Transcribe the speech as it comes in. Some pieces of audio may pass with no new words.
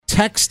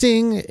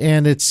texting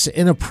and it's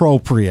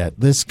inappropriate.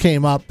 This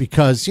came up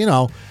because,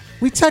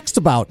 we text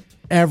about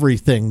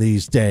everything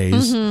these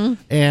days.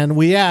 And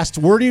we asked,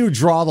 where do you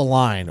draw the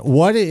line?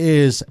 What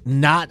is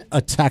not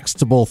a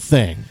textable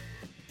thing?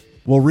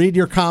 We'll read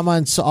your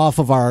comments off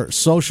of our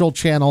social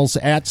channels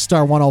at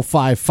Star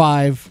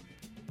 1055,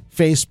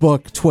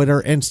 Facebook,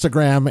 Twitter,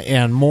 Instagram,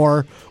 and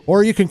more.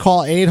 Or you can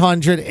call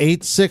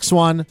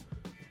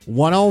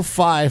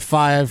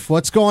 800-861-1055.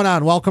 What's going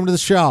on? Welcome to the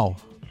show.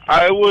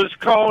 I was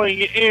calling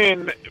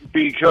in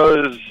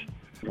because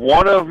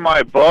one of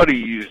my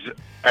buddies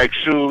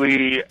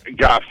actually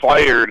got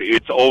fired.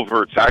 It's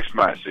over text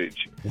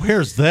message.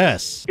 Where's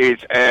this?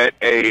 It's at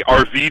a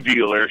RV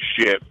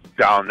dealership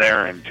down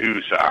there in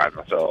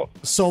Tucson.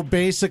 So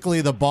basically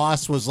the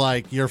boss was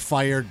like, you're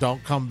fired,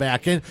 don't come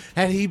back in.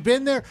 Had he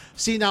been there?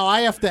 See, now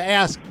I have to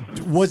ask,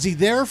 was he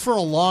there for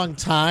a long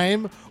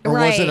time or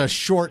was it a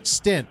short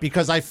stint?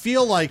 Because I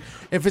feel like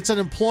if it's an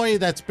employee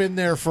that's been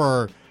there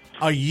for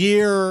a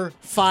year,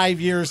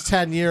 5 years,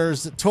 10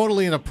 years,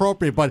 totally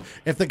inappropriate. But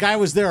if the guy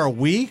was there a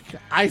week,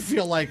 I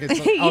feel like it's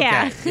okay.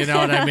 Yeah. You know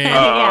what I mean?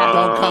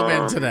 Don't come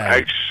in today.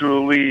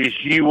 Actually,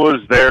 he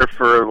was there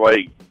for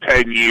like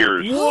 10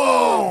 years.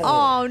 Whoa!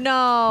 Oh,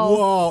 no.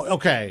 Whoa,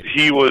 okay.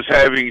 He was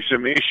having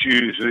some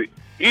issues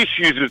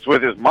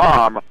with his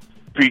mom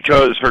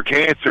because her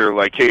cancer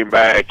came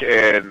back,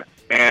 and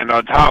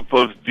on top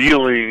of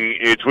dealing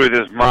it with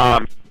his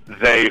mom,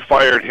 they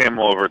fired him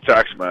over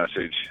text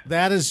message.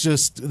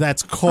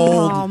 That's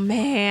cold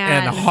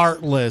and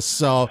heartless.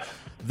 So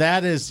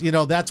that is,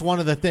 that's one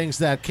of the things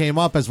that came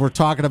up as we're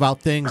talking about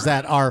things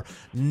that are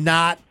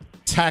not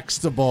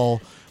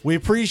textable. We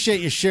appreciate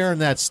you sharing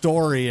that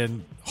story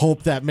and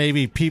hope that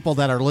maybe people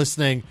that are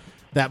listening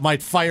that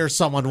might fire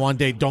someone one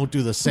day don't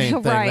do the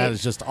same thing. Right. That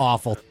is just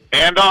awful.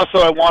 And also,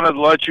 I wanted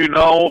to let you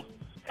know,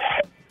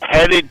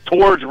 headed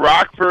towards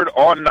Rockford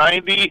on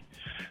 90,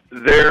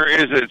 there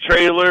is a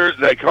trailer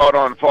that caught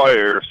on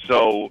fire,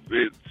 so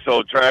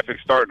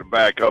traffic's starting to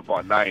back up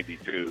on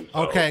 92. So.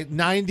 Okay,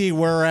 90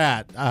 we're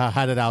at,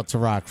 headed out to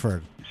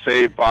Rockford.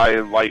 Say by,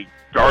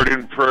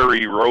 Garden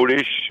Prairie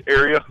Road-ish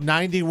area.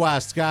 90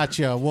 West,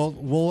 gotcha.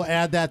 We'll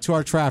add that to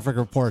our traffic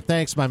report.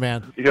 Thanks, my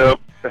man. Yep,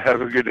 have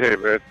a good day,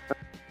 man.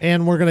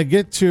 And we're going to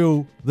get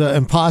to the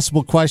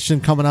impossible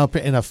question coming up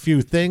in a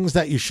few things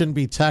that you shouldn't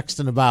be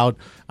texting about.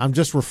 I'm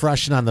just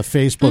refreshing on the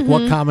Facebook.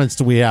 What comments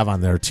do we have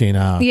on there,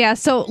 Tina? Yeah,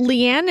 so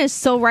Leanne is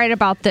so right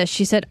about this.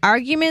 She said,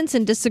 arguments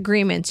and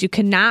disagreements. You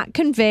cannot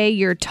convey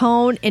your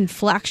tone,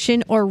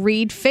 inflection, or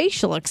read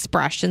facial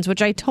expressions,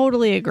 which I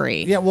totally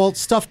agree. Yeah, well,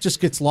 stuff just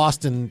gets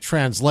lost in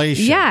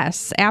translation.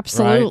 Yes,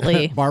 absolutely.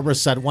 Right? Barbara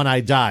said, when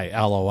I die,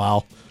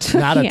 LOL.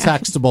 Not a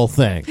textable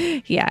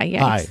thing. Yeah.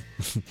 Hi.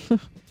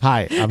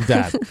 Hi, I'm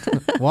dead.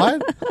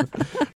 What?